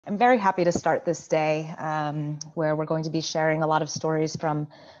I'm very happy to start this day where we're going to be sharing a lot of stories from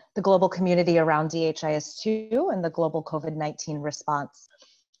the global community around DHIS2 and the global COVID-19 response.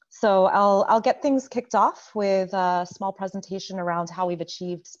 So I'll get things kicked off with a small presentation around how we've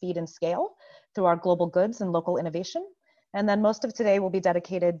achieved speed and scale through our global goods and local innovation. And then most of today will be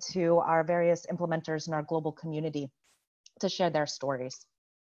dedicated to our various implementers in our global community to share their stories.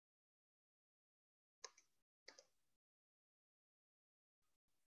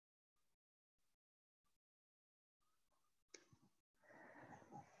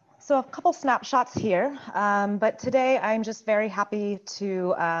 So a couple snapshots here, but today I'm just very happy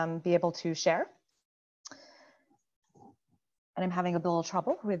to be able to share. And I'm having a little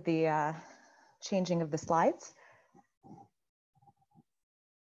trouble with the changing of the slides.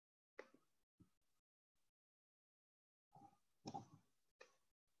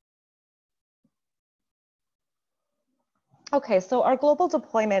 Okay, so our global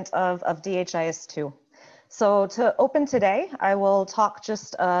deployment of DHIS2. So to open today, I will talk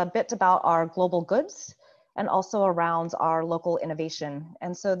just a bit about our global goods and also around our local innovation.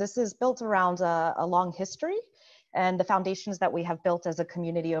 And so this is built around a long history and the foundations that we have built as a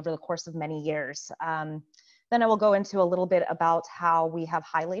community over the course of many years. Then I will go into a little bit about how we have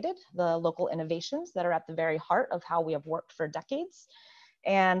highlighted the local innovations that are at the very heart of how we have worked for decades,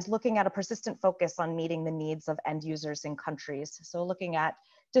 and looking at a persistent focus on meeting the needs of end users in countries. So looking at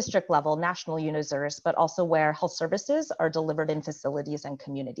district level, national users, but also where health services are delivered in facilities and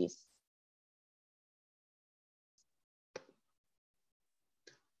communities.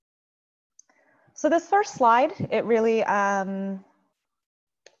 So this first slide, it really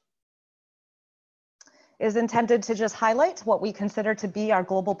is intended to just highlight what we consider to be our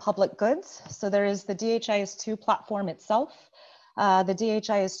global public goods. So there is the DHIS2 platform itself, the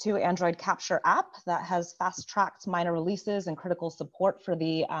DHIS2 Android Capture app that has fast-tracked minor releases and critical support for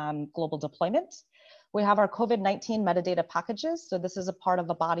the global deployment. We have our COVID-19 metadata packages. So this is a part of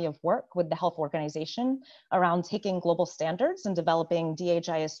a body of work with the health organization around taking global standards and developing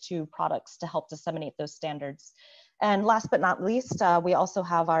DHIS2 products to help disseminate those standards. And last but not least, we also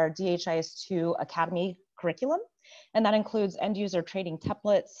have our DHIS2 Academy curriculum, and that includes end user training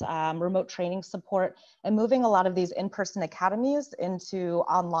templates, remote training support, and moving a lot of these in-person academies into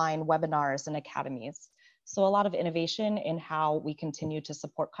online webinars and academies. So a lot of innovation in how we continue to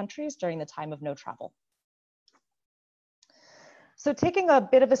support countries during the time of no travel. So taking a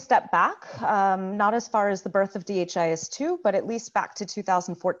bit of a step back, not as far as the birth of DHIS2, but at least back to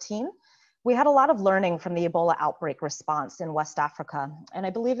 2014, we had a lot of learning from the Ebola outbreak response in West Africa. And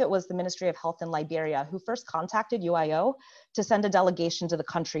I believe it was the Ministry of Health in Liberia who first contacted UIO to send a delegation to the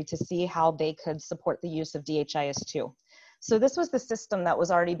country to see how they could support the use of DHIS2. So this was the system that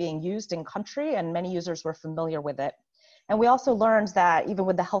was already being used in country and many users were familiar with it. And we also learned that even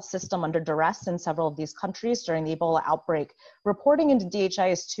with the health system under duress in several of these countries during the Ebola outbreak, reporting into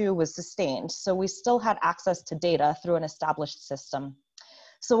DHIS2 was sustained. So we still had access to data through an established system.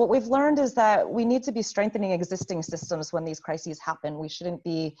 So what we've learned is that we need to be strengthening existing systems when these crises happen. We shouldn't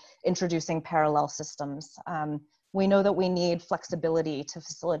be introducing parallel systems. We know that we need flexibility to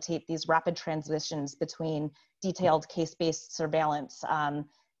facilitate these rapid transitions between detailed case-based surveillance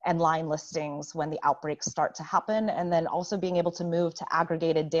and line listings when the outbreaks start to happen, and then also being able to move to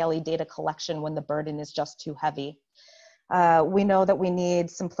aggregated daily data collection when the burden is just too heavy. We know that we need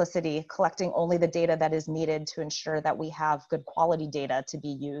simplicity, collecting only the data that is needed to ensure that we have good quality data to be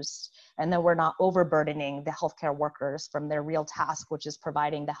used, and that we're not overburdening the healthcare workers from their real task, which is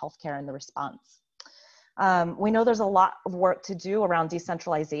providing the healthcare and the response. We know there's a lot of work to do around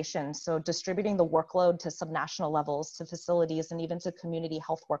decentralization, so distributing the workload to subnational levels, to facilities, and even to community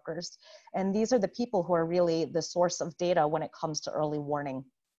health workers. And these are the people who are really the source of data when it comes to early warning.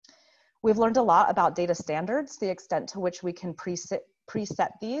 We've learned a lot about data standards, the extent to which we can preset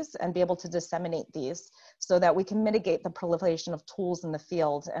these and be able to disseminate these so that we can mitigate the proliferation of tools in the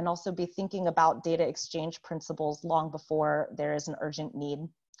field and also be thinking about data exchange principles long before there is an urgent need.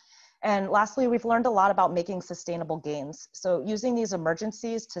 And lastly, we've learned a lot about making sustainable gains. So using these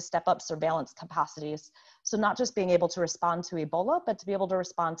emergencies to step up surveillance capacities. So not just being able to respond to Ebola, but to be able to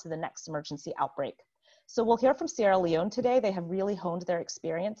respond to the next emergency outbreak. So we'll hear from Sierra Leone today. They have really honed their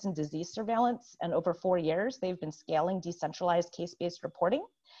experience in disease surveillance, and over 4 years, they've been scaling decentralized case-based reporting.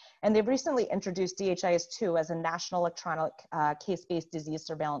 And they've recently introduced DHIS2 as a national electronic case-based disease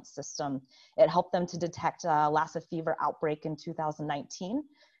surveillance system. It helped them to detect Lassa fever outbreak in 2019,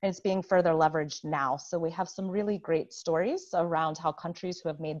 and it's being further leveraged now. So we have some really great stories around how countries who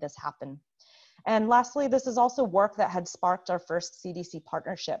have made this happen. And lastly, this is also work that had sparked our first CDC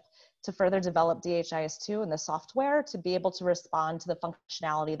partnership. to further develop DHIS2 and the software to be able to respond to the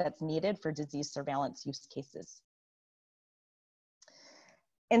functionality that's needed for disease surveillance use cases.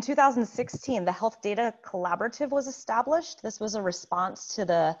 In 2016, the Health Data Collaborative was established. This was a response to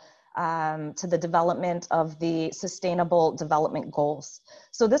the development of the Sustainable Development Goals.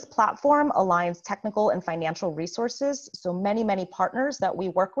 So this platform aligns technical and financial resources. So many partners that we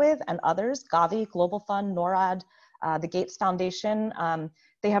work with and others, Gavi, Global Fund, NORAD, the Gates Foundation,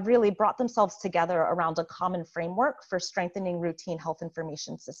 they have really brought themselves together around a common framework for strengthening routine health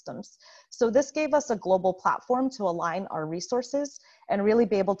information systems. So this gave us a global platform to align our resources and really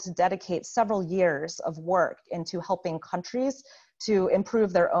be able to dedicate several years of work into helping countries to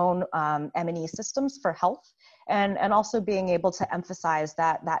improve their own M&E systems for health, and also being able to emphasize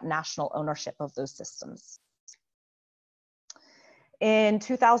that national ownership of those systems. In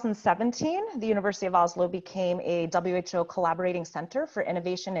 2017, the University of Oslo became a WHO collaborating center for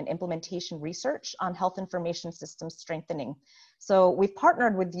innovation and implementation research on health information systems strengthening. So we've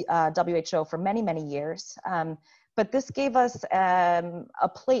partnered with the WHO for many years, but this gave us a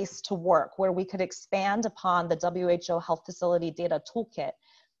place to work where we could expand upon the WHO Health Facility Data Toolkit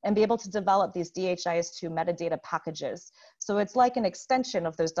and be able to develop these DHIS2 metadata packages. So it's like an extension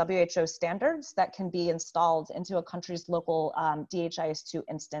of those WHO standards that can be installed into a country's local DHIS2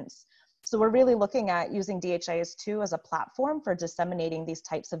 instance. So we're really looking at using DHIS2 as a platform for disseminating these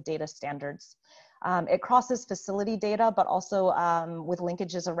types of data standards. It crosses facility data, but also with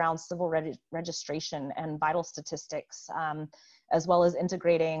linkages around civil registration and vital statistics, as well as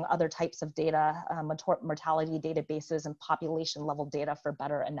integrating other types of data, mortality databases and population level data for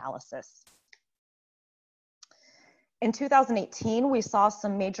better analysis. In 2018, we saw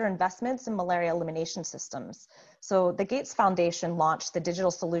some major investments in malaria elimination systems. So the Gates Foundation launched the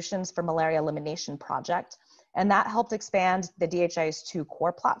Digital Solutions for Malaria Elimination project, and that helped expand the DHIS2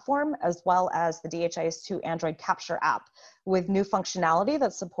 core platform, as well as the DHIS2 Android Capture app with new functionality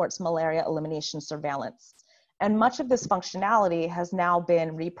that supports malaria elimination surveillance. And much of this functionality has now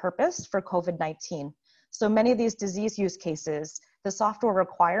been repurposed for COVID-19. So many of these disease use cases, the software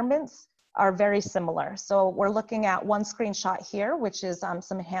requirements are very similar. So we're looking at one screenshot here, which is some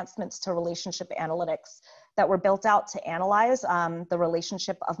enhancements to relationship analytics that were built out to analyze the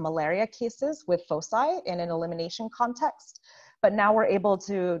relationship of malaria cases with foci in an elimination context. But now we're able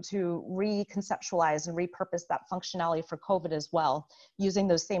to reconceptualize and repurpose that functionality for COVID as well, using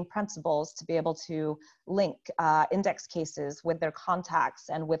those same principles to be able to link index cases with their contacts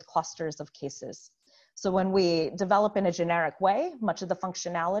and with clusters of cases. So when we develop in a generic way, much of the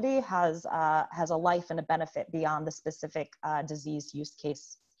functionality has a life and a benefit beyond the specific disease use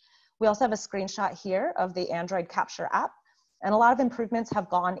case. We also have a screenshot here of the Android Capture app, and a lot of improvements have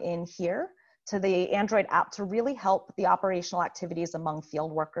gone in here to the Android app to really help the operational activities among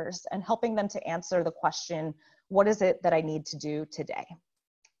field workers and helping them to answer the question, what is it that I need to do today?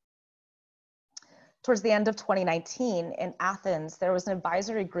 Towards the end of 2019 in Athens, there was an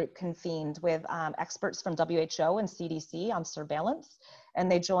advisory group convened with experts from WHO and CDC on surveillance,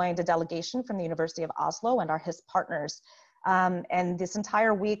 and they joined a delegation from the University of Oslo and our HISP partners. And this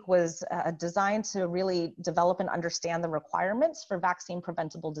entire week was designed to really develop and understand the requirements for vaccine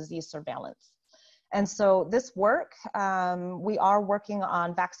preventable disease surveillance. And so this work, we are working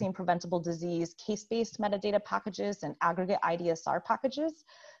on vaccine preventable disease case-based metadata packages and aggregate IDSR packages.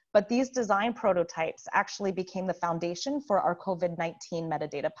 But these design prototypes actually became the foundation for our COVID-19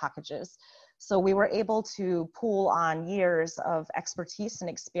 metadata packages. So we were able to pool on years of expertise and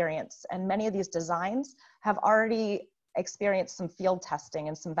experience. And many of these designs have already experienced some field testing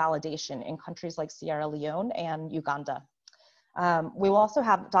and some validation in countries like Sierra Leone and Uganda. We will also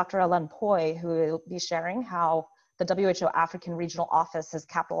have Dr. Ellen Poi, who will be sharing how the WHO African Regional Office has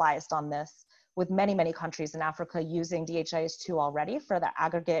capitalized on this, with many countries in Africa using DHIS2 already for the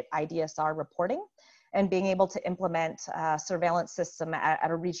aggregate IDSR reporting and being able to implement a surveillance system at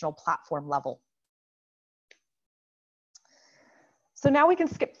a regional platform level. So now we can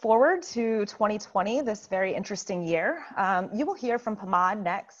skip forward to 2020, this very interesting year. You will hear from Pamod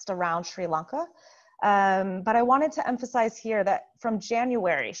next around Sri Lanka. But I wanted to emphasize here that from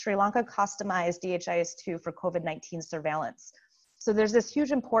January, Sri Lanka customized DHIS2 for COVID-19 surveillance. So there's this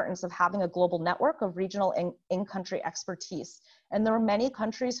huge importance of having a global network of regional and in-country expertise. And there are many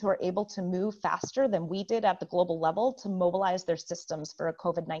countries who are able to move faster than we did at the global level to mobilize their systems for a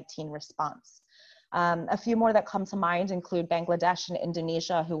COVID-19 response. A few more that come to mind include Bangladesh and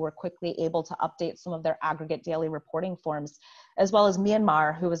Indonesia, who were quickly able to update some of their aggregate daily reporting forms, as well as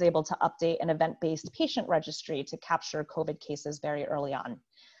Myanmar, who was able to update an event-based patient registry to capture COVID cases very early on.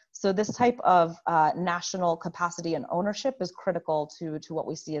 So this type of national capacity and ownership is critical to what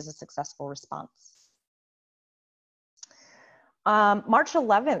we see as a successful response. March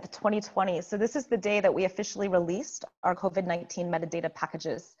 11th, 2020. So this is the day that we officially released our COVID-19 metadata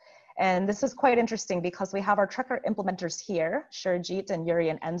packages. And this is quite interesting because we have our tracker implementers here, Sharjit and Yuri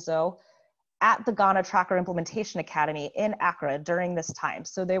and Enzo, at the Ghana Tracker Implementation Academy in Accra during this time.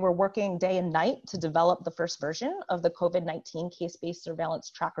 So they were working day and night to develop the first version of the COVID-19 case-based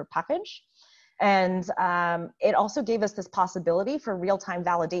surveillance tracker package. And it also gave us this possibility for real-time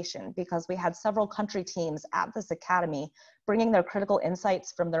validation because we had several country teams at this academy bringing their critical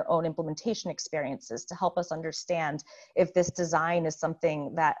insights from their own implementation experiences to help us understand if this design is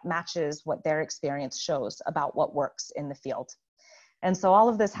something that matches what their experience shows about what works in the field. And so all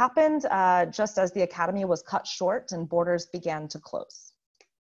of this happened just as the academy was cut short and borders began to close.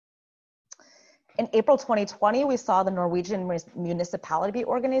 In April 2020, we saw the Norwegian Municipality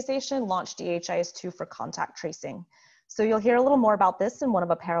Organization launch DHIS2 for contact tracing. So you'll hear a little more about this in one of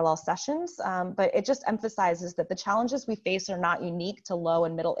the parallel sessions, but it just emphasizes that the challenges we face are not unique to low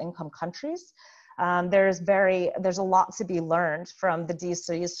and middle income countries. There's a lot to be learned from the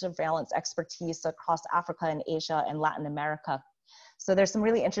DHIS surveillance expertise across Africa and Asia and Latin America. So there's some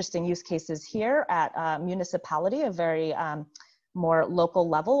really interesting use cases here at Municipality, a very more local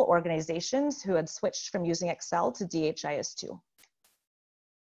level organizations who had switched from using Excel to DHIS2.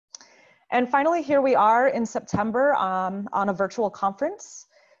 And finally, here we are in September on a virtual conference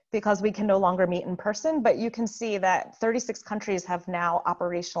because we can no longer meet in person, but you can see that 36 countries have now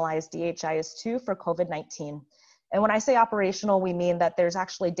operationalized DHIS2 for COVID-19. And when I say operational, we mean that there's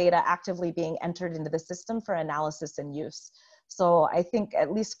actually data actively being entered into the system for analysis and use. So I think,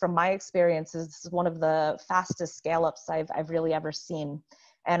 at least from my experiences, this is one of the fastest scale-ups I've really ever seen.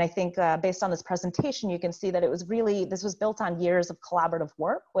 And I think based on this presentation, you can see that this was built on years of collaborative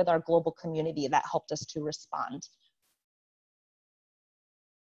work with our global community that helped us to respond.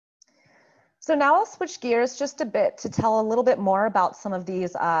 So now I'll switch gears just a bit to tell a little bit more about some of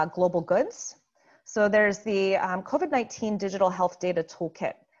these global goods. So there's the COVID-19 Digital Health Data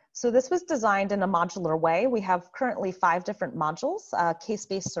Toolkit. So this was designed in a modular way. We have currently 5 different modules,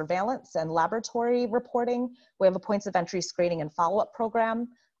 case-based surveillance and laboratory reporting. We have a points of entry screening and follow-up program,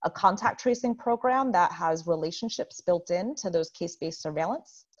 a contact tracing program that has relationships built into those case-based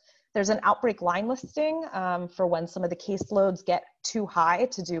surveillance. There's an outbreak line listing for when some of the caseloads get too high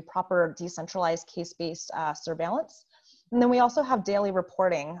to do proper decentralized case-based surveillance. And then we also have daily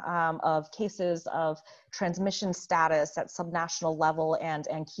reporting of cases of transmission status at subnational level and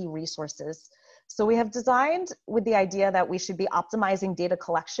key resources. So we have designed with the idea that we should be optimizing data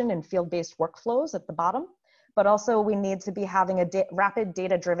collection and field-based workflows at the bottom, but also we need to be having a rapid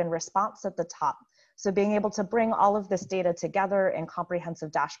data-driven response at the top. So being able to bring all of this data together in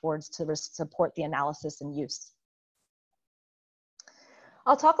comprehensive dashboards to support the analysis and use.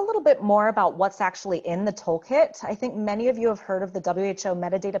 I'll talk a little bit more about what's actually in the toolkit. I think many of you have heard of the WHO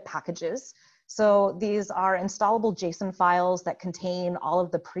metadata packages. So these are installable JSON files that contain all of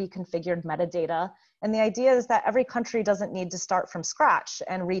the pre-configured metadata. And the idea is that every country doesn't need to start from scratch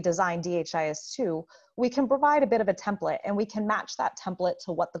and redesign DHIS2. We can provide a bit of a template and we can match that template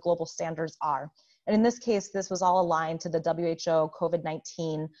to what the global standards are. And in this case, this was all aligned to the WHO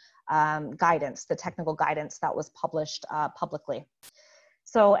COVID-19 guidance, the technical guidance that was published publicly.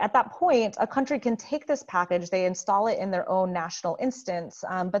 So at that point, a country can take this package, they install it in their own national instance,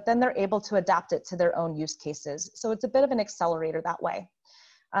 but then they're able to adapt it to their own use cases. So it's a bit of an accelerator that way.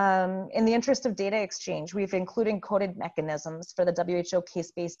 In the interest of data exchange, we've included coded mechanisms for the WHO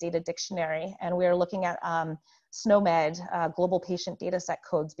case-based data dictionary, and we are looking at SNOMED, global patient dataset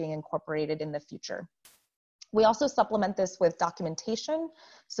codes being incorporated in the future. We also supplement this with documentation,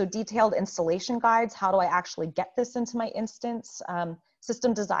 so detailed installation guides, how do I actually get this into my instance,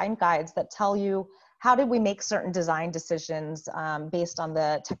 system design guides that tell you how did we make certain design decisions based on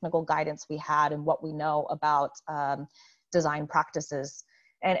the technical guidance we had and what we know about design practices.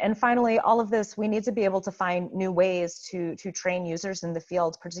 And finally, all of this, we need to be able to find new ways to train users in the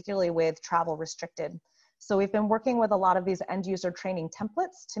field, particularly with travel restricted. So we've been working with a lot of these end user training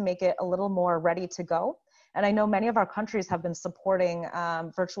templates to make it a little more ready to go. And I know many of our countries have been supporting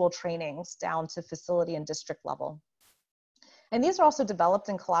virtual trainings down to facility and district level. And these are also developed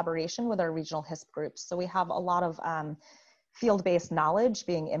in collaboration with our regional HISP groups. So we have a lot of field-based knowledge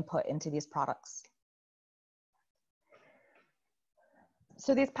being input into these products.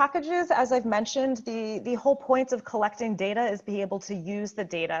 So these packages, as I've mentioned, the whole point of collecting data is being able to use the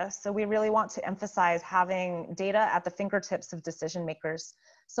data. So we really want to emphasize having data at the fingertips of decision makers.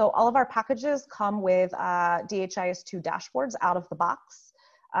 So all of our packages come with DHIS2 dashboards out of the box.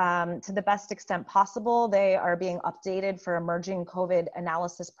 To the best extent possible, they are being updated for emerging COVID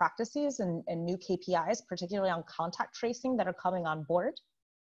analysis practices and new KPIs, particularly on contact tracing that are coming on board.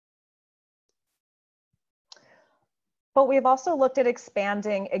 But we've also looked at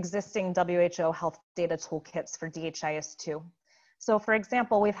expanding existing WHO health data toolkits for DHIS2. So for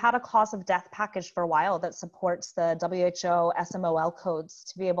example, we've had a cause of death package for a while that supports the WHO SMOL codes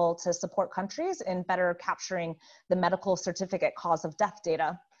to be able to support countries in better capturing the medical certificate cause of death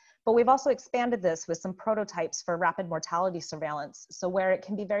data. But we've also expanded this with some prototypes for rapid mortality surveillance. So where it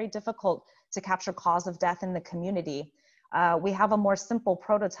can be very difficult to capture cause of death in the community, we have a more simple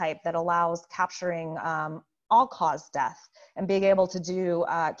prototype that allows capturing all-cause death and being able to do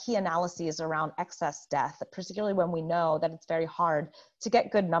key analyses around excess death, particularly when we know that it's very hard to get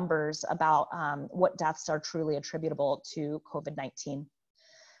good numbers about what deaths are truly attributable to COVID-19.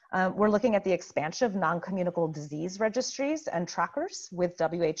 We're looking at the expansion of non-communicable disease registries and trackers with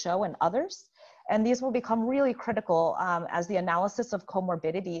WHO and others. And these will become really critical as the analysis of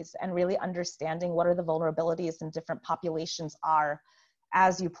comorbidities and really understanding what are the vulnerabilities in different populations are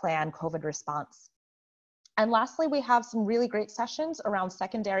as you plan COVID response. And lastly, we have some really great sessions around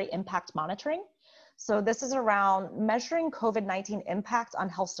secondary impact monitoring. So this is around measuring COVID-19 impact on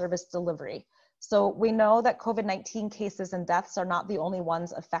health service delivery. So we know that COVID-19 cases and deaths are not the only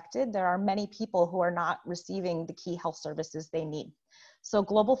ones affected. There are many people who are not receiving the key health services they need. So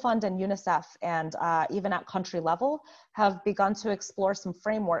Global Fund and UNICEF and even at country level have begun to explore some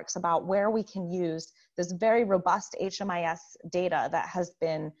frameworks about where we can use this very robust HMIS data that has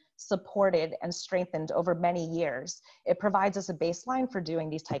been supported and strengthened over many years. It provides us a baseline for doing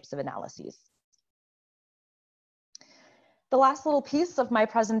these types of analyses. The last little piece of my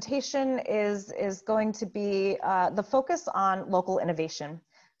presentation is going to be the focus on local innovation.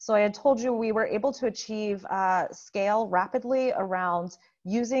 So I had told you we were able to achieve scale rapidly around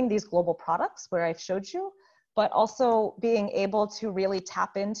using these global products where I've showed you, but also being able to really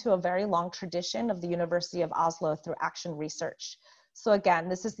tap into a very long tradition of the University of Oslo through action research. So again,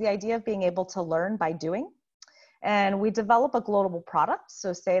 this is the idea of being able to learn by doing. And we develop a global product.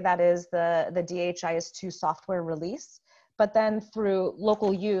 So say that is the DHIS2 software release. But then through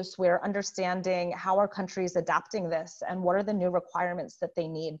local use, we're understanding how are countries adapting this and what are the new requirements that they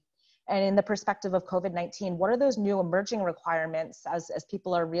need. And in the perspective of COVID-19, what are those new emerging requirements as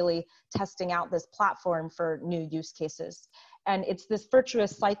people are really testing out this platform for new use cases? And it's this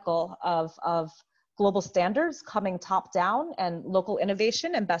virtuous cycle of global standards coming top down and local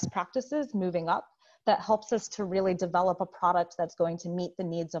innovation and best practices moving up that helps us to really develop a product that's going to meet the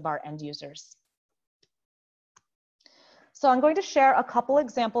needs of our end users. So I'm going to share a couple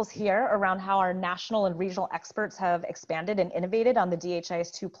examples here around how our national and regional experts have expanded and innovated on the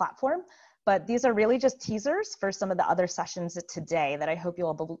DHIS2 platform, but these are really just teasers for some of the other sessions today that I hope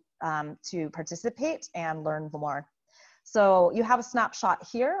you'll be able to participate and learn more. So you have a snapshot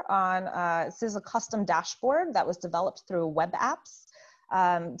here on, this is a custom dashboard that was developed through web apps.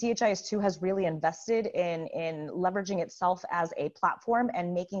 DHIS2 has really invested in leveraging itself as a platform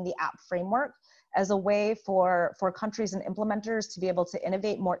and making the app framework as a way for countries and implementers to be able to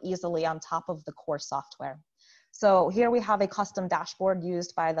innovate more easily on top of the core software. So here we have a custom dashboard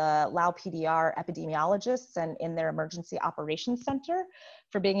used by the Lao PDR epidemiologists and in their emergency operations center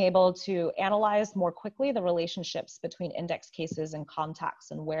for being able to analyze more quickly the relationships between index cases and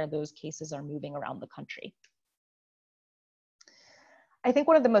contacts and where those cases are moving around the country. I think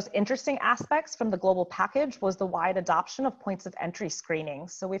one of the most interesting aspects from the global package was the wide adoption of points of entry screening.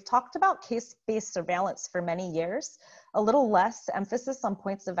 So we've talked about case-based surveillance for many years, a little less emphasis on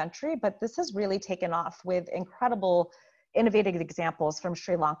points of entry, but this has really taken off with incredible innovative examples from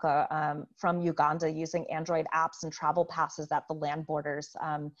Sri Lanka, from Uganda using Android apps and travel passes at the land borders,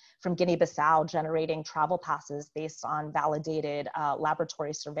 from Guinea-Bissau generating travel passes based on validated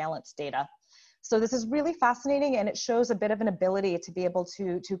laboratory surveillance data. So this is really fascinating, and it shows a bit of an ability to be able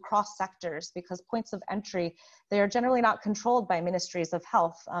to cross sectors, because points of entry, they are generally not controlled by ministries of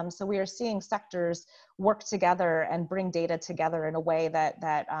health. So we are seeing sectors work together and bring data together in a way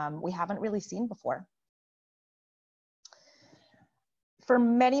that we haven't really seen before. For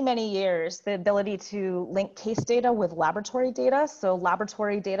many, many years, the ability to link case data with laboratory data, so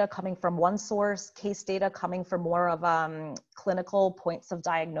laboratory data coming from one source, case data coming from more of clinical points of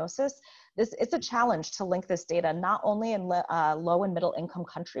diagnosis, it's a challenge to link this data not only in low and middle income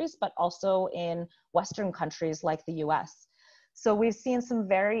countries, but also in Western countries like the US. So we've seen some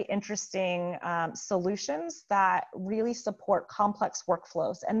very interesting solutions that really support complex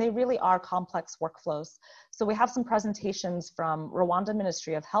workflows, and they really are complex workflows. So we have some presentations from Rwanda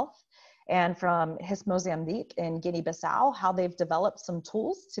Ministry of Health and from HISP Mozambique in Guinea-Bissau, how they've developed some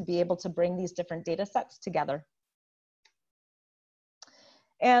tools to be able to bring these different data sets together.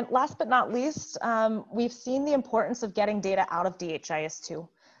 And last but not least, we've seen the importance of getting data out of DHIS2.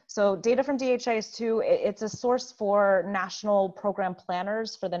 So data from DHIS2, it's a source for national program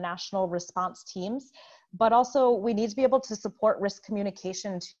planners, for the national response teams, but also we need to be able to support risk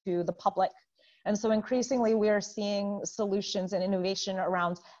communication to the public. And so increasingly we are seeing solutions and innovation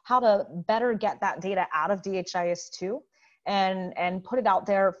around how to better get that data out of DHIS2 and put it out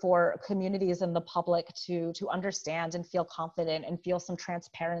there for communities and the public to understand and feel confident and feel some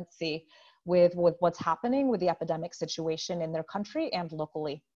transparency with what's happening with the epidemic situation in their country and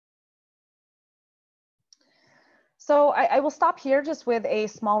locally. So I will stop here just with a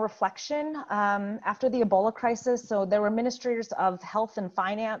small reflection. After the Ebola crisis, so there were ministers of health and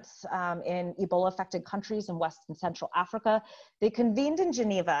finance in Ebola affected countries in West and Central Africa. They convened in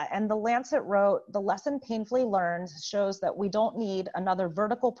Geneva, and the Lancet wrote, "The lesson painfully learned shows that we don't need another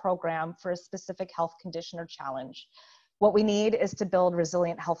vertical program for a specific health condition or challenge. What we need is to build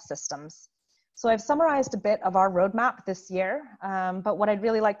resilient health systems." So I've summarized a bit of our roadmap this year, but what I'd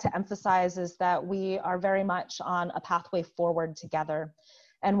really like to emphasize is that we are very much on a pathway forward together.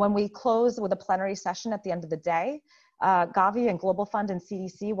 And when we close with a plenary session at the end of the day, Gavi and Global Fund and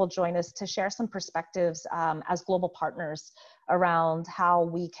CDC will join us to share some perspectives as global partners around how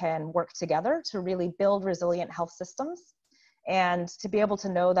we can work together to really build resilient health systems and to be able to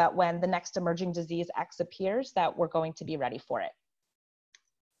know that when the next emerging disease X appears, that we're going to be ready for it.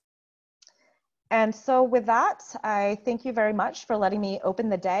 And so with that, I thank you very much for letting me open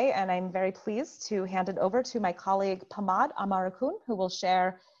the day, and I'm very pleased to hand it over to my colleague Pamod Amarakoon, who will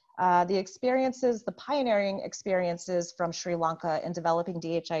share the experiences, the pioneering experiences from Sri Lanka in developing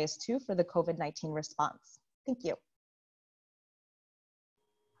DHIS2 for the COVID-19 response. Thank you.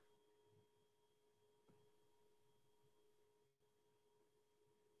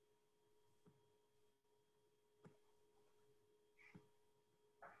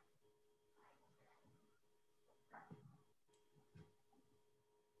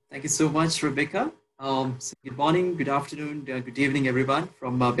 Thank you so much, Rebecca. So good morning, good afternoon, good evening, everyone,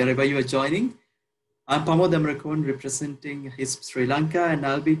 from wherever you are joining. I'm Pamod Amarakoon, representing HISP Sri Lanka, and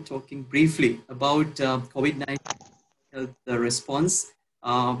I'll be talking briefly about COVID-19 health response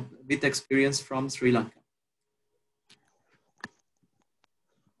with experience from Sri Lanka.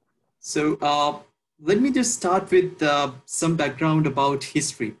 So let me just start with some background about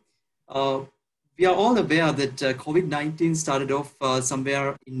history. We are all aware that COVID-19 started off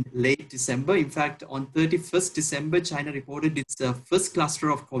somewhere in late December. In fact, on 31st December, China reported its first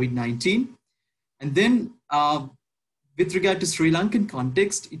cluster of COVID-19. And then with regard to Sri Lankan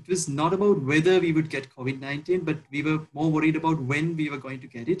context, it was not about whether we would get COVID-19, but we were more worried about when we were going to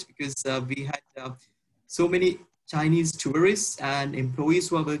get it, because we had so many Chinese tourists and employees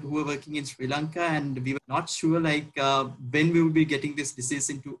who were working in Sri Lanka, and we were not sure like when we would be getting this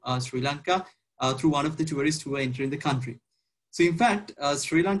disease into Sri Lanka through one of the tourists who were entering the country. So in fact,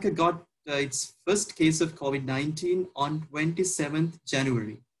 Sri Lanka got its first case of COVID-19 on 27th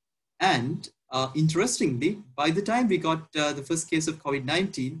January. And interestingly, by the time we got the first case of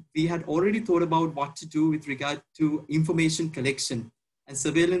COVID-19, we had already thought about what to do with regard to information collection and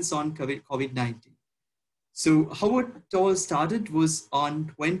surveillance on COVID-19. So how it all started was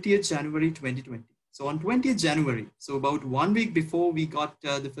on 20th January 2020. So on 20th January, so about 1 week before we got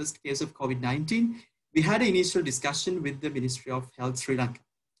the first case of COVID-19, we had an initial discussion with the Ministry of Health Sri Lanka.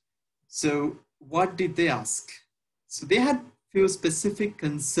 So what did they ask? So they had few specific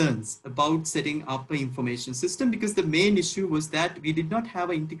concerns about setting up an information system, because the main issue was that we did not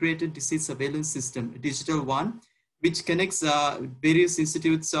have an integrated disease surveillance system, a digital one, which connects various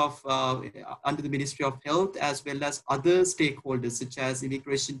institutes of under the Ministry of Health, as well as other stakeholders such as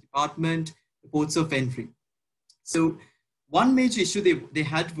Immigration Department, ports of entry. So one major issue they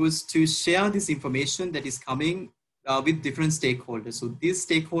had was to share this information that is coming with different stakeholders. So these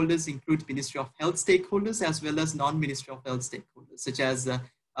stakeholders include Ministry of Health stakeholders as well as non-Ministry of Health stakeholders, such as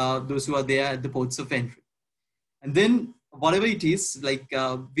those who are there at the ports of entry. And then whatever it is, like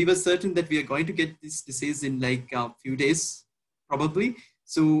we were certain that we are going to get this disease in like a few days, probably.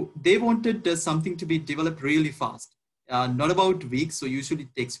 So they wanted something to be developed really fast. Not about weeks, so usually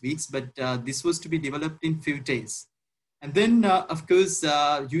it takes weeks, but this was to be developed in few days. And then, of course,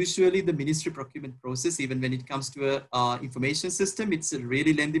 usually the ministry procurement process, even when it comes to a information system, it's a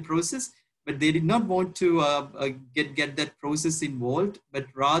really lengthy process, but they did not want to get that process involved, but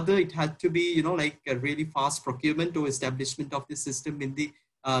rather it had to be, you know, like a really fast procurement or establishment of the system in the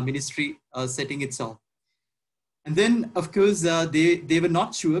ministry setting itself. And then, of course, they were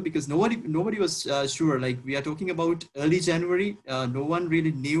not sure because nobody was sure. Like we are talking about early January, no one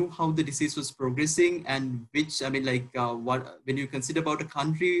really knew how the disease was progressing and which, I mean, like what when you consider about a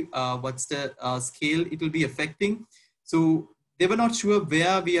country, what's the scale it will be affecting. So they were not sure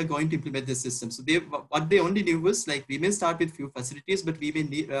where we are going to implement the system. So what they only knew was like we may start with few facilities, but we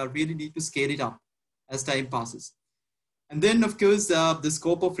may really need to scale it up as time passes. And then, of course, the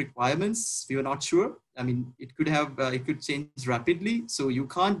scope of requirements, we were not sure. I mean, it could change rapidly. So you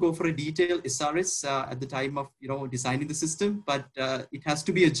can't go for a detailed SRS at the time of, designing the system, but it has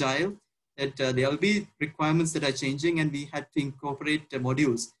to be agile, that there will be requirements that are changing, and we had to incorporate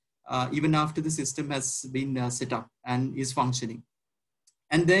modules even after the system has been set up and is functioning.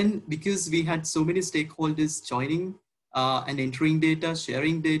 And then because we had so many stakeholders joining and entering data,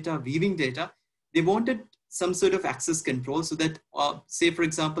 sharing data, weaving data, they wanted some sort of access control so that, say, for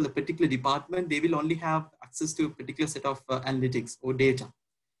example, a particular department, they will only have access to a particular set of analytics or data.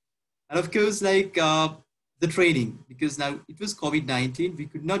 And of course, like the training, because now it was COVID-19, we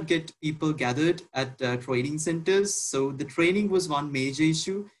could not get people gathered at training centers. So the training was one major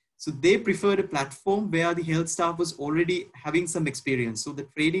issue. So they preferred a platform where the health staff was already having some experience. So the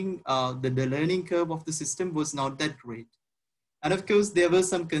training, the learning curve of the system was not that great. And of course, there were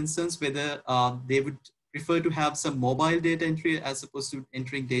some concerns whether they would prefer to have some mobile data entry as opposed to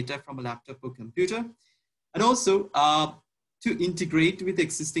entering data from a laptop or computer. And also to integrate with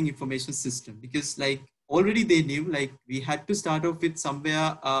existing information system, because like already they knew like we had to start off with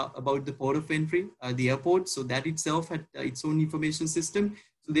somewhere about the port of entry, the airport. So that itself had its own information system.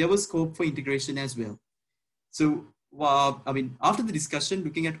 So there was scope for integration as well. So I mean, after the discussion,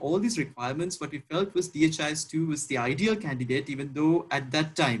 looking at all these requirements, what we felt was DHIS2 was the ideal candidate, even though at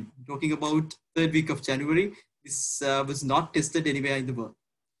that time, talking about third week of January, this was not tested anywhere in the world.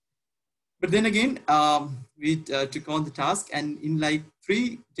 But then again, we took on the task, and in like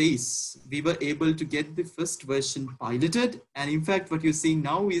 3 days, we were able to get the first version piloted. And in fact, what you're seeing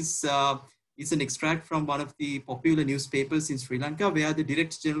now is an extract from one of the popular newspapers in Sri Lanka, where the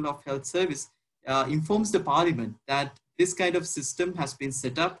Director General of Health Service informs the Parliament that this kind of system has been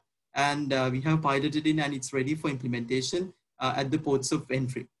set up, and we have piloted it, and it's ready for implementation at the ports of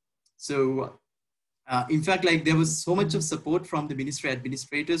entry. So in fact, like there was so much of support from the ministry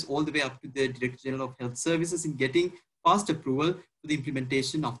administrators all the way up to the Director General of Health Services in getting fast approval for the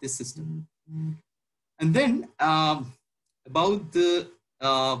implementation of this system. And then about the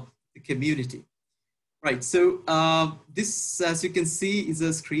community. Right, so this, as you can see, is a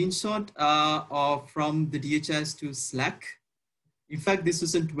screenshot from the DHIS2 Slack. In fact, this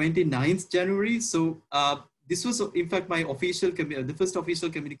was on 29th January. So this was, in fact, my the first official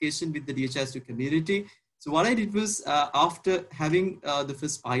communication with the DHIS2 community. So what I did was, after having the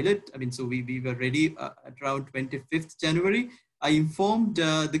first pilot, I mean, so we were ready at around 25th January, I informed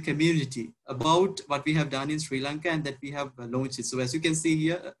the community about what we have done in Sri Lanka and that we have launched it. So as you can see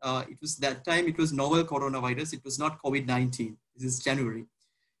here, it was that time, it was novel coronavirus. It was not COVID-19. This is January.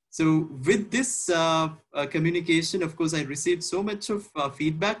 So with this communication, of course, I received so much of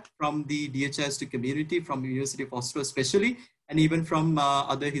feedback from the DHIS2 community, from University of Oslo especially, and even from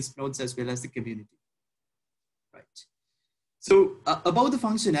other HISP nodes as well as the community. Right. So about the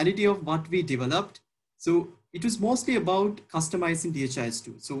functionality of what we developed. So it was mostly about customizing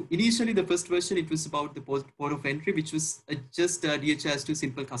DHIS2. So initially the first version, it was about the port of entry, which was just DHIS2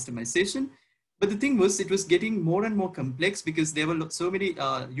 simple customization. But the thing was, it was getting more and more complex because there were so many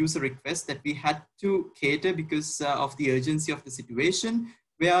user requests that we had to cater because of the urgency of the situation,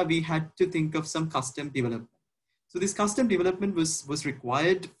 where we had to think of some custom development. So this custom development was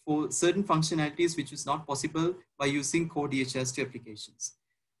required for certain functionalities, which was not possible by using core DHIS2 applications.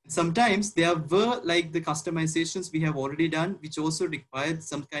 Sometimes there were like the customizations we have already done, which also required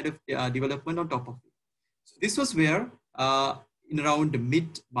some kind of development on top of it. So this was where in around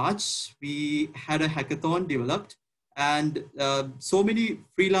mid-March, we had a hackathon developed, and so many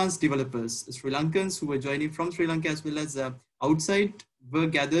freelance developers, Sri Lankans who were joining from Sri Lanka as well as outside, were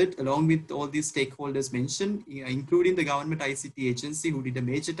gathered along with all these stakeholders mentioned, including the government ICT agency who did a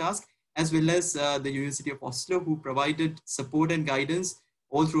major task, as well as the University of Oslo who provided support and guidance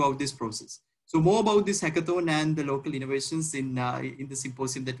all throughout this process. So more about this hackathon and the local innovations in the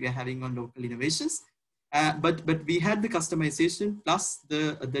symposium that we are having on local innovations. But we had the customization plus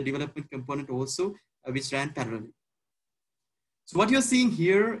the development component also, which ran parallelly. So what you're seeing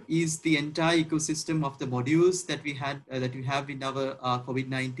here is the entire ecosystem of the modules that we had that we have in our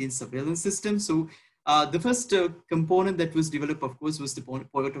COVID-19 surveillance system. So the first component that was developed, of course, was the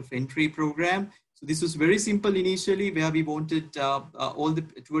port of entry program. So this was very simple initially, where we wanted all the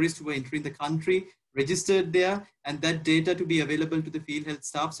tourists who were entering the country registered there, and that data to be available to the field health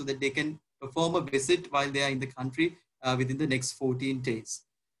staff so that they can perform a visit while they are in the country within the next 14 days.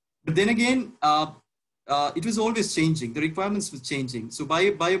 But then again, it was always changing. The requirements were changing. So by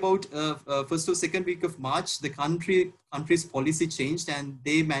about first or second week of March, the country's policy changed, and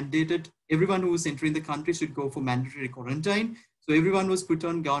they mandated everyone who was entering the country should go for mandatory quarantine. So everyone was put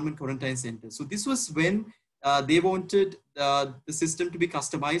on government quarantine centers. So this was when they wanted the system to be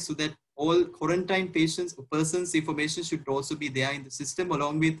customized so that all quarantine patients or persons' information should also be there in the system,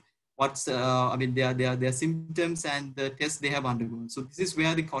 along with what's their symptoms and the tests they have undergone. So this is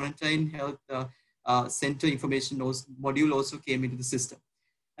where the quarantine health center information module also came into the system.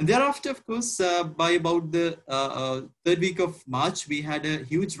 And thereafter, of course, by about the third week of March, we had a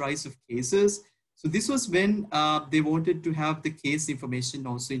huge rise of cases. So this was when they wanted to have the case information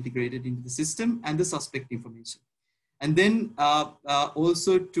also integrated into the system and the suspect information. And then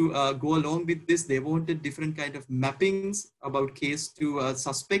also to go along with this, they wanted different kind of mappings about case to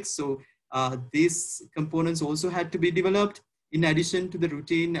suspects. So these components also had to be developed in addition to the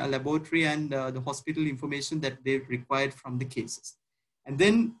routine laboratory and the hospital information that they required from the cases. And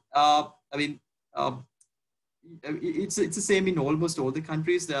then, it's the same in almost all the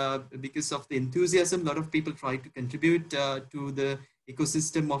countries because of the enthusiasm. A lot of people try to contribute to the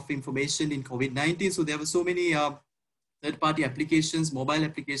ecosystem of information in COVID-19. So there were so many third-party applications, mobile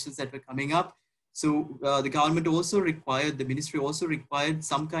applications that were coming up. So the government also required, the ministry also required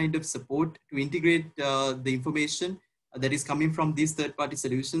some kind of support to integrate the information that is coming from these third-party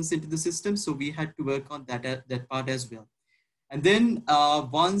solutions into the system. So we had to work on that part as well. And then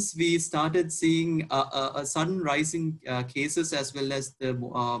once we started seeing a sudden rising cases as well as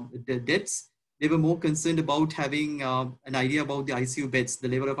the deaths, they were more concerned about having an idea about the ICU beds, the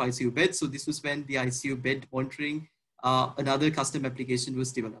level of ICU beds. So this was when the ICU bed monitoring, another custom application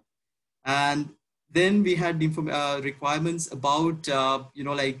was developed. And then we had requirements about,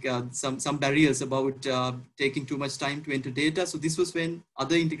 some barriers about taking too much time to enter data. So this was when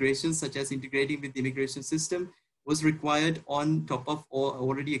other integrations, such as integrating with the immigration system, was required on top of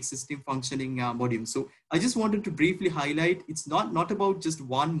already existing functioning modules. So I just wanted to briefly highlight, it's not about just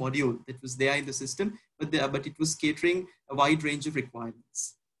one module that was there in the system, but it was catering a wide range of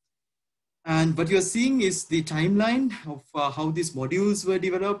requirements. And what you're seeing is the timeline of how these modules were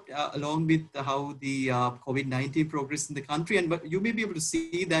developed along with how the COVID-19 progressed in the country. And but you may be able to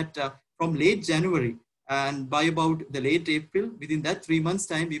see that from late January and by about the late April, within that 3 months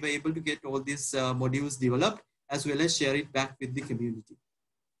time, we were able to get all these modules developed as well as share it back with the community.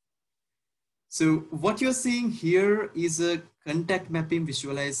 So what you're seeing here is a contact mapping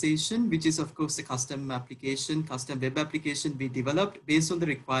visualization, which is of course a custom application, custom web application we developed based on the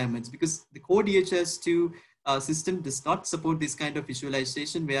requirements, because the core DHIS2 system does not support this kind of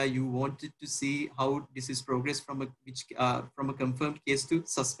visualization where you wanted to see how this is progressed from a confirmed case to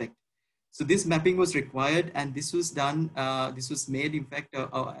suspect. So this mapping was required, and this was done, this was made in fact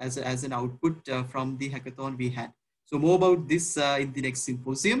as an output from the hackathon we had. So more about this in the next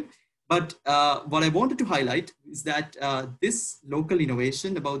symposium. But what I wanted to highlight is that this local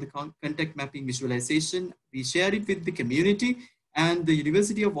innovation about the contact mapping visualization, we shared it with the community, and the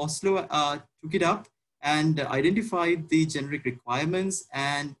University of Oslo took it up and identified the generic requirements,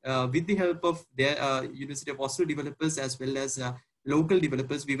 and with the help of their University of Oslo developers as well as local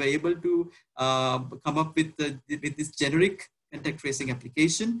developers, we were able to come up with this generic contact tracing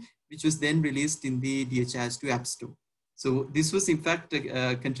application, which was then released in the DHIS2 App Store. So this was in fact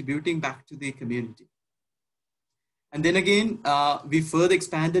contributing back to the community. And then again, we further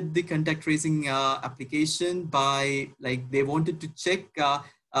expanded the contact tracing application by, like, they wanted to check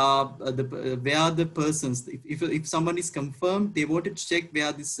where the persons, if someone is confirmed, they wanted to check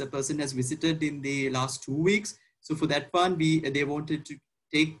where this person has visited in the last 2 weeks. So for that one, they wanted to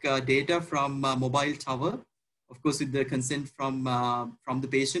take data from mobile tower, of course, with the consent from the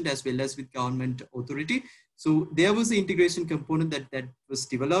patient as well as with government authority. So there was the integration component that was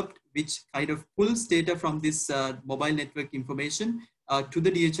developed, which kind of pulls data from this mobile network information to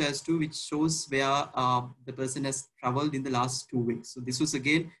the DHIS2, which shows where the person has traveled in the last 2 weeks. So this was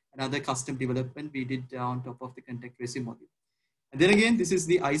again another custom development we did on top of the contact tracing module. And then again, this is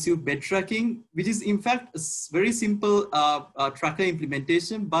the ICU bed tracking, which is in fact a very simple tracker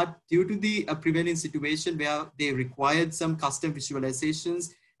implementation, but due to the prevailing situation where they required some custom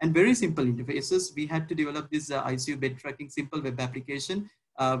visualizations and very simple interfaces, we had to develop this ICU bed tracking simple web application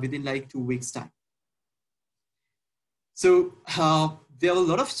within like 2 weeks' time. So there are a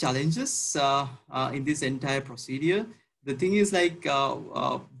lot of challenges in this entire procedure. the thing is like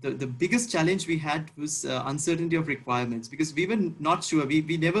the biggest challenge we had was uncertainty of requirements, because we were not sure.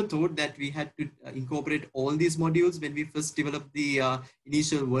 We never thought that we had to incorporate all these modules when we first developed the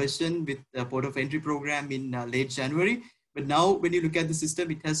initial version with the port of entry program in late January. But now when you look at the system,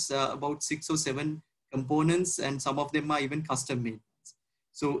 it has about 6 or 7 components, and some of them are even custom made.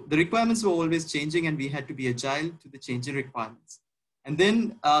 So the requirements were always changing, and we had to be agile to the changing requirements. And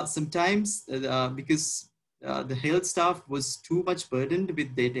then sometimes because the health staff was too much burdened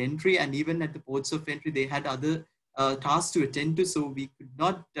with data entry, and even at the ports of entry, they had other tasks to attend to. So we could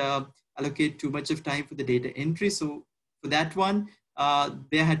not allocate too much of time for the data entry. So for that one,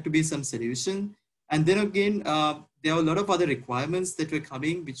 there had to be some solution. And then again, there were a lot of other requirements that were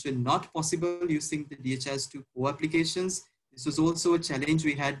coming, which were not possible using the DHIS2 core applications. This was also a challenge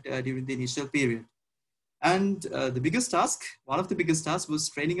we had during the initial period. And the biggest task, one of the biggest tasks, was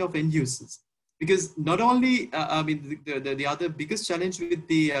training of end users. Because not only, I mean, the other biggest challenge with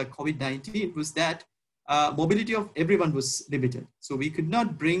the COVID-19 was that mobility of everyone was limited. So we could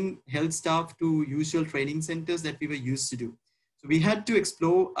not bring health staff to usual training centers that we were used to do. So we had to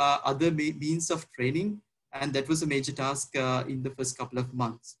explore other means of training, and that was a major task in the first couple of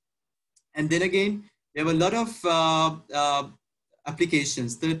months. And then again, there were a lot of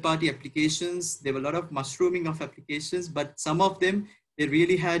applications, third-party applications. There were a lot of mushrooming of applications, but some of them, they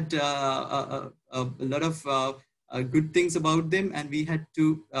really had a lot of good things about them, and we had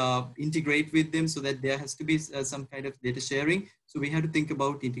to integrate with them so that there has to be some kind of data sharing. So we had to think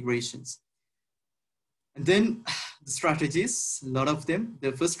about integrations. And then the strategies, a lot of them.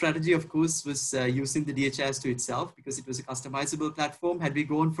 The first strategy, of course, was using the DHIS2 itself, because it was a customizable platform. Had we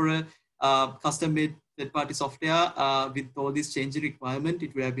gone for a custom-made third-party software with all these changing requirements,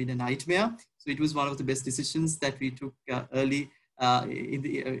 it would have been a nightmare. So it was one of the best decisions that we took early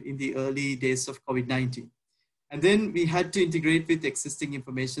in the early days of COVID-19. And then we had to integrate with existing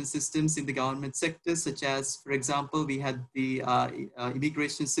information systems in the government sector, such as, for example, we had the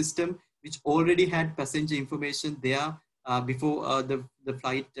immigration system, which already had passenger information there before the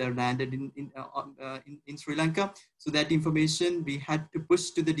flight landed in Sri Lanka. So that information we had to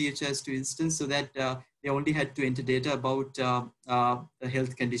push to the DHIS2 instance, so that they only had to enter data about the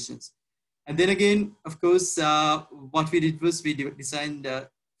health conditions. And then again, of course, what we did was we designed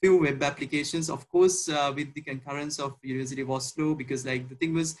few web applications, of course, with the concurrence of University of Oslo, because like the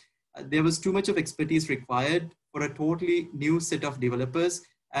thing was, there was too much of expertise required for a totally new set of developers.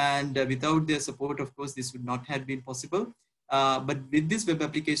 And without their support, of course, this would not have been possible. But with this web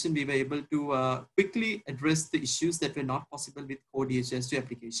application, we were able to quickly address the issues that were not possible with core DHIS2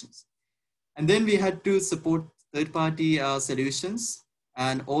 applications. And then we had to support third-party solutions.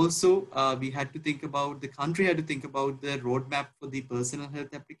 And also, we had to think about, the country had to think about the roadmap for the personal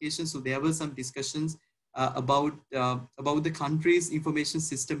health application. So there were some discussions about the country's information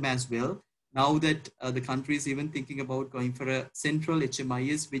system as well. Now that the country is even thinking about going for a central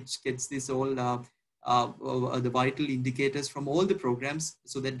HMIS, which gets this all the vital indicators from all the programs,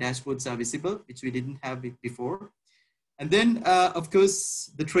 so that dashboards are visible, which we didn't have it before. And then, of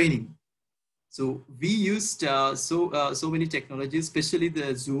course, the training. So we used so many technologies, especially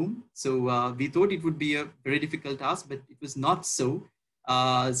the Zoom. So we thought it would be a very difficult task, but it was not so.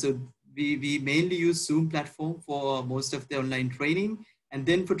 So we mainly use Zoom platform for most of the online training. And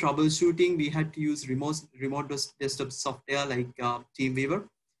then for troubleshooting, we had to use remote desktop software like TeamViewer.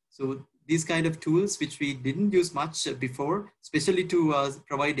 So these kind of tools, which we didn't use much before, especially to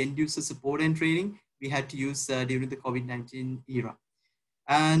provide end user support and training, we had to use during the COVID-19 era.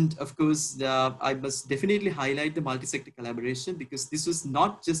 And of course, I must definitely highlight the multi-sector collaboration, because this was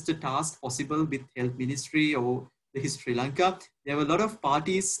not just a task possible with Health Ministry or the HISP Sri Lanka. There were a lot of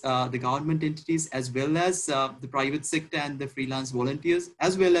parties, the government entities, as well as the private sector and the freelance volunteers,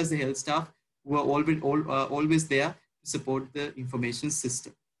 as well as the health staff, who were always there to support the information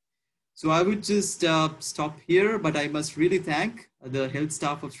system. So I would just stop here, but I must really thank the health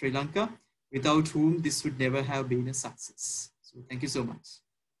staff of Sri Lanka, without whom this would never have been a success. So thank you so much.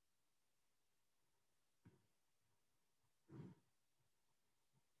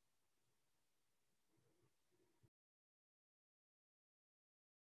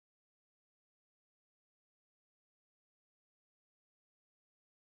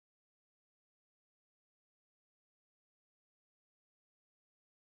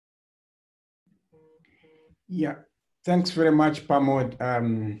 Yeah, thanks very much, Pamod.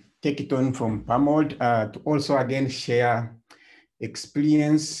 Take it on from Pamod to also again share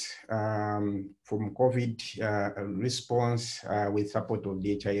experience from COVID response with support of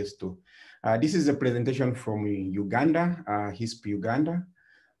DHIS2. This is a presentation from Uganda, HISP Uganda.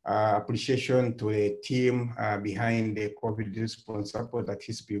 appreciation to the team behind the COVID response support at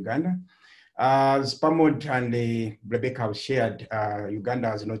HISP Uganda. As Pamod and Rebecca have shared, Uganda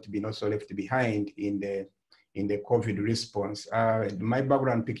has not been also left behind in the COVID response. My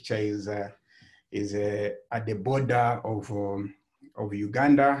background picture is at the border of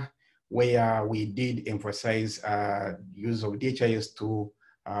Uganda, where we did emphasize use of DHIS2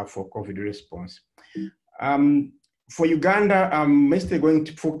 for COVID response. For Uganda, I'm mostly going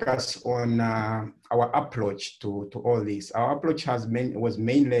to focus on our approach to all this. Our approach was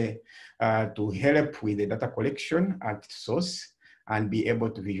mainly to help with the data collection at source and be able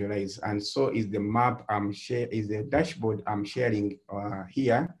to visualize. And so is the map is the dashboard I'm sharing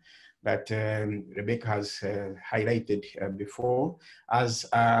here that Rebecca has highlighted before as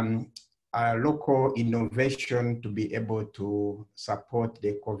a local innovation to be able to support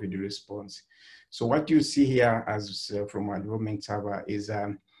the COVID response. So what you see here as from our development server is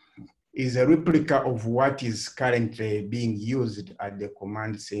a replica of what is currently being used at the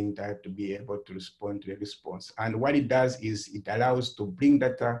command center to be able to respond to the response. And what it does is it allows to bring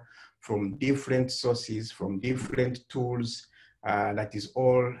data from different sources, from different tools, that is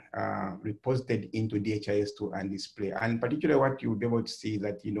all reposted into DHIS2 and display. And particularly what you'll be able to see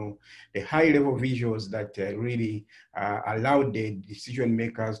that, the high level visuals that really allow the decision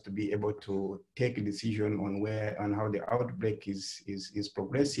makers to be able to take a decision on how the outbreak is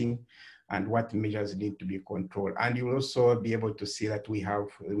progressing and what measures need to be controlled. And you'll also be able to see that we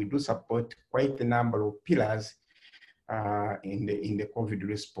do support quite a number of pillars in the COVID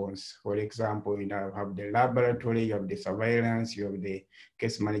response. For example, you have the laboratory, you have the surveillance, you have the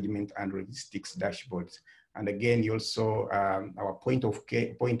case management and logistics dashboards. And again, you also, our point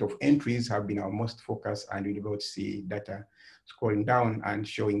of entries have been our most focus, and you'll be able to see data scrolling down and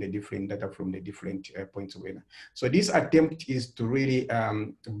showing the different data from the different points of entry. So this attempt is to really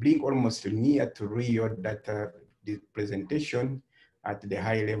bring almost near to real data the presentation at the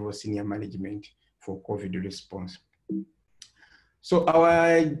high level senior management for COVID response. So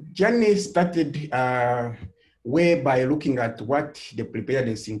our journey started way by looking at what the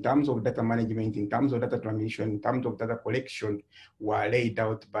preparedness in terms of data management, in terms of data transmission, in terms of data collection were laid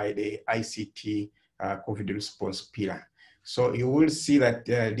out by the ICT COVID response pillar. So you will see that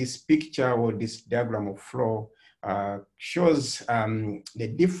this picture or this diagram of flow shows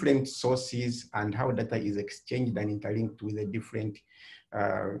the different sources and how data is exchanged and interlinked with the different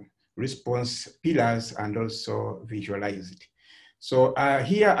response pillars and also visualized. So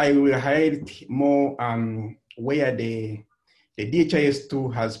here I will highlight more where the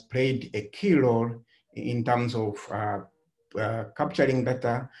DHIS2 has played a key role in terms of capturing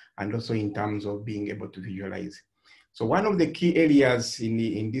data and also in terms of being able to visualize. So one of the key areas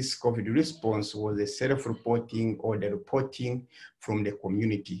in this COVID response was the self-reporting or the reporting from the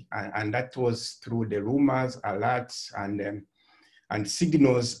community. And that was through the rumors, alerts, and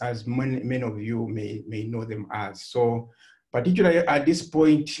signals, as many of you may know them as. So particularly at this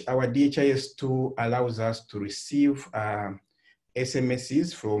point, our DHIS2 allows us to receive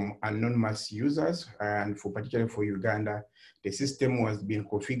SMSs from anonymous users, and particularly for Uganda, the system was being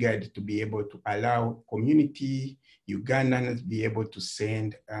configured to be able to allow community Ugandans be able to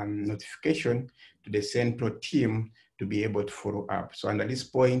send notification to the central team to be able to follow up. So at this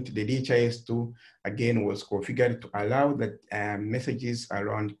point, the DHIS2 again was configured to allow that messages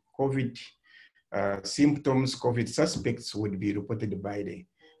around COVID symptoms, COVID suspects would be reported by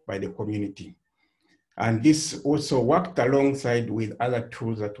the community. And this also worked alongside with other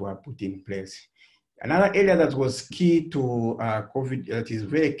tools that were put in place. Another area that was key to COVID, that is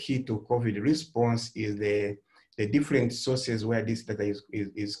very key to COVID response, is the different sources where this data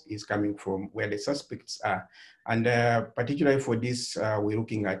is coming from, where the suspects are. And particularly for this, we're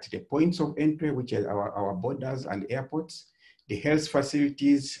looking at the points of entry, which are our borders and airports, the health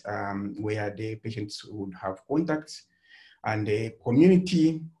facilities where the patients would have contacts, and the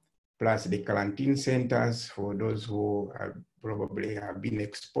community, plus the quarantine centers for those who probably have been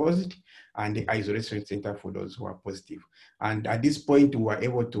exposed, and the isolation center for those who are positive. And at this point, we were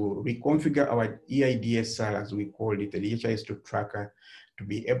able to reconfigure our EIDSR, as we call it, the DHIS2 tracker, to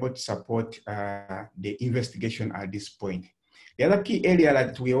be able to support the investigation at this point. The other key area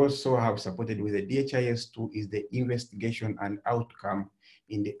that we also have supported with the DHIS2 is the investigation and outcome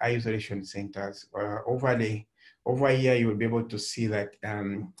in the isolation centers. Over here, you'll be able to see that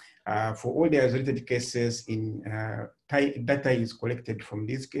for all the isolated cases, data is collected from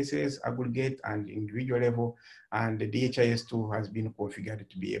these cases, aggregate and individual level, and the DHIS2 has been configured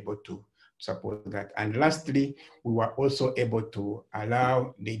to be able to support that. And lastly, we were also able to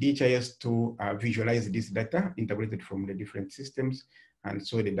allow the DHIS to visualize this data integrated from the different systems and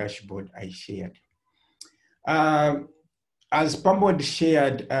so the dashboard I shared. As Pamod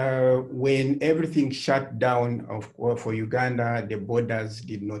shared, when everything shut down for Uganda, the borders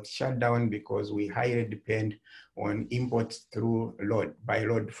did not shut down because we highly depend on imports through by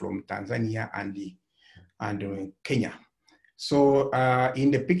road from Tanzania and Kenya. So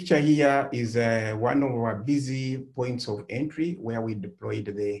in the picture here is one of our busy points of entry where we deployed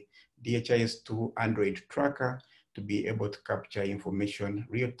the DHIS2 Android tracker to be able to capture information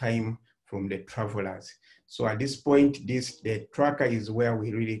real time from the travelers. So at this point, the tracker is where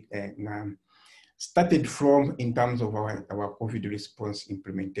we really started from in terms of our COVID response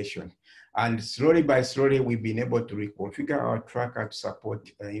implementation. And slowly by slowly, we've been able to reconfigure our tracker to support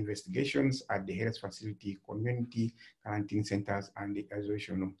investigations at the health facility, community quarantine centers, and the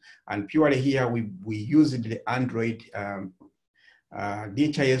isolation room. And purely here, we used the Android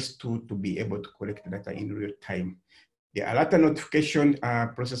DHIS2 to be able to collect data in real time. The alert notification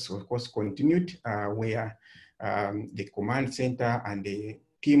process, of course, continued where the command center and the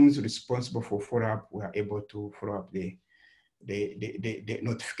teams responsible for follow-up were able to follow up the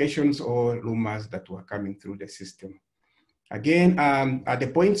notifications or rumors that were coming through the system. Again, at the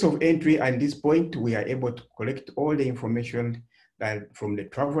points of entry at this point, we are able to collect all the information that from the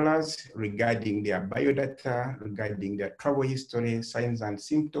travelers regarding their biodata, regarding their travel history, signs and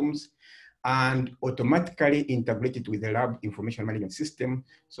symptoms, and automatically integrate it with the lab information management system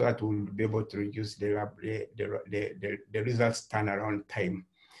so that we'll be able to reduce the results turnaround time.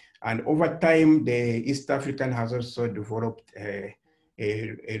 And over time, the East African has also developed a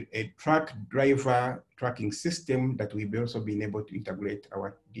truck driver tracking system that we've also been able to integrate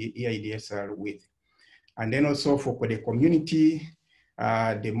our EIDSR with. And then also for the community,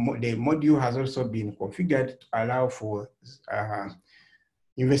 the module has also been configured to allow for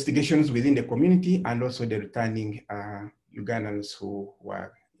investigations within the community and also the returning Ugandans who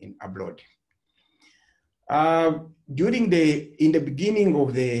were abroad. In the beginning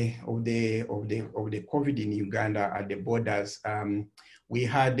of the COVID in Uganda at the borders, we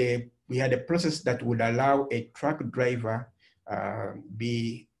had a process that would allow a truck driver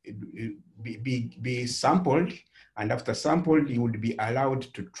be sampled, and after sampled, he would be allowed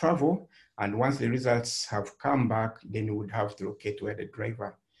to travel. And once the results have come back, then we would have to locate where the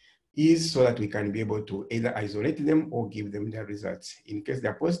driver is so that we can be able to either isolate them or give them their results. In case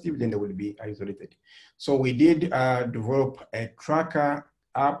they're positive, then they will be isolated. So we did develop a tracker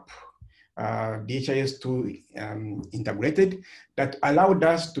app, DHIS2 integrated, that allowed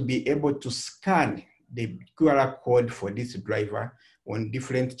us to be able to scan the QR code for this driver on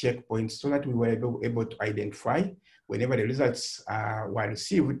different checkpoints so that we were able to identify whenever the results were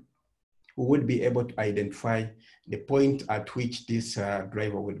received, we would be able to identify the point at which this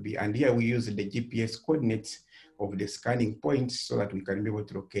driver would be. And here we use the GPS coordinates of the scanning points so that we can be able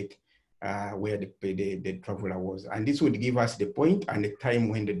to locate where the traveler was. And this would give us the point and the time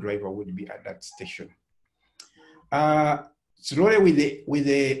when the driver would be at that station. Slowly with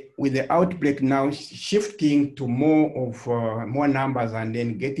the outbreak now shifting to more numbers and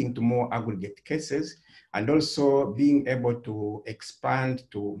then getting to more aggregate cases, and also being able to expand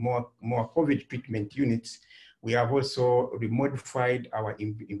to more COVID treatment units, we have also remodified our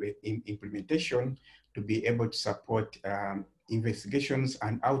implementation to be able to support investigations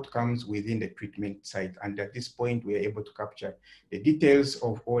and outcomes within the treatment site. And at this point, we are able to capture the details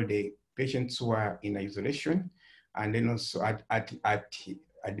of all the patients who are in isolation, and then also at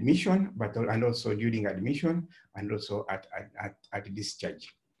admission, and also during admission, and also at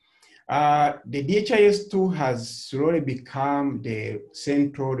discharge. The DHIS2 has slowly become the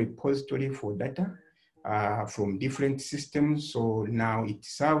central repository for data from different systems. So now it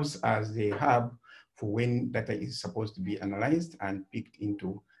serves as the hub for when data is supposed to be analyzed and picked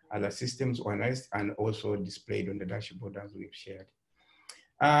into other systems or analyzed and also displayed on the dashboard as we've shared.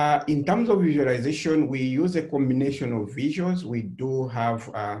 In terms of visualization, we use a combination of visuals. We do have,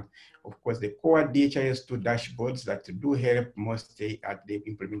 of course, the core DHIS2 dashboards that do help mostly at the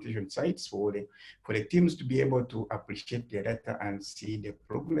implementation sites for the teams to be able to appreciate the data and see the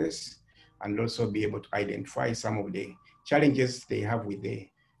progress, and also be able to identify some of the challenges they have with the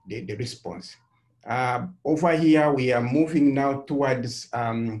response. Over here, we are moving now towards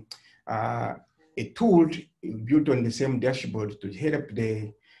a tool built on the same dashboard to help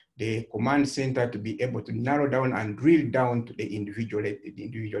the command center to be able to narrow down and drill down to the individual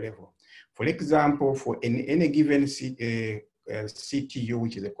level. For example, for any given CTU,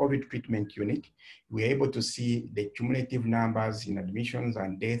 which is a COVID treatment unit, we're able to see the cumulative numbers in admissions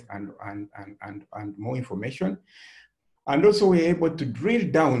and death and more information. And also we're able to drill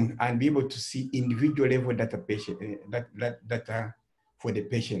down and be able to see individual level data for the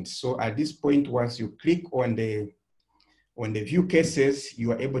patients. So at this point, once you click on the view cases,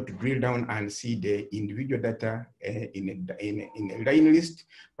 you are able to drill down and see the individual data in a line list,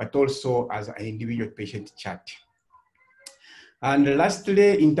 but also as an individual patient chart. And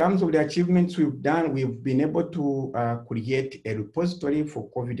lastly, in terms of the achievements we've done, we've been able to create a repository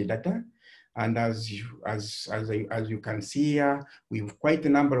for COVID data. And as you can see here, we have quite a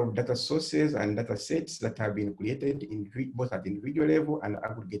number of data sources and data sets that have been created in both at individual level and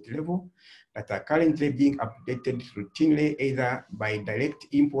aggregate level that are currently being updated routinely, either by direct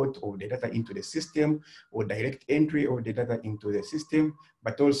import of the data into the system or direct entry of the data into the system,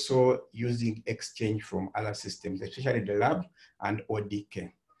 but also using exchange from other systems, especially the lab and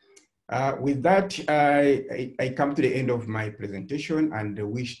ODK. With that, I come to the end of my presentation and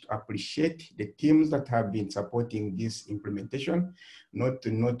wish to appreciate the teams that have been supporting this implementation, not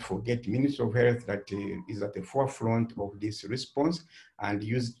to forget Ministry of Health that is at the forefront of this response and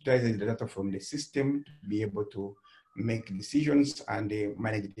utilizes the data from the system to be able to make decisions and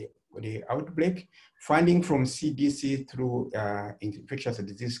manage the outbreak. Funding from CDC through infectious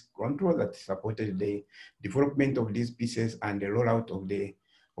disease control that supported the development of these pieces and the rollout of the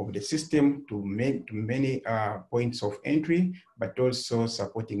system to many points of entry, but also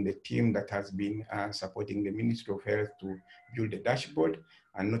supporting the team that has been supporting the Ministry of Health to build the dashboard,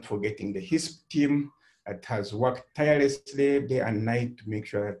 and not forgetting the HISP team that has worked tirelessly day and night to make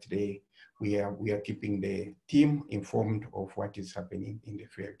sure that we are keeping the team informed of what is happening in the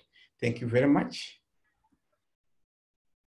field. Thank you very much.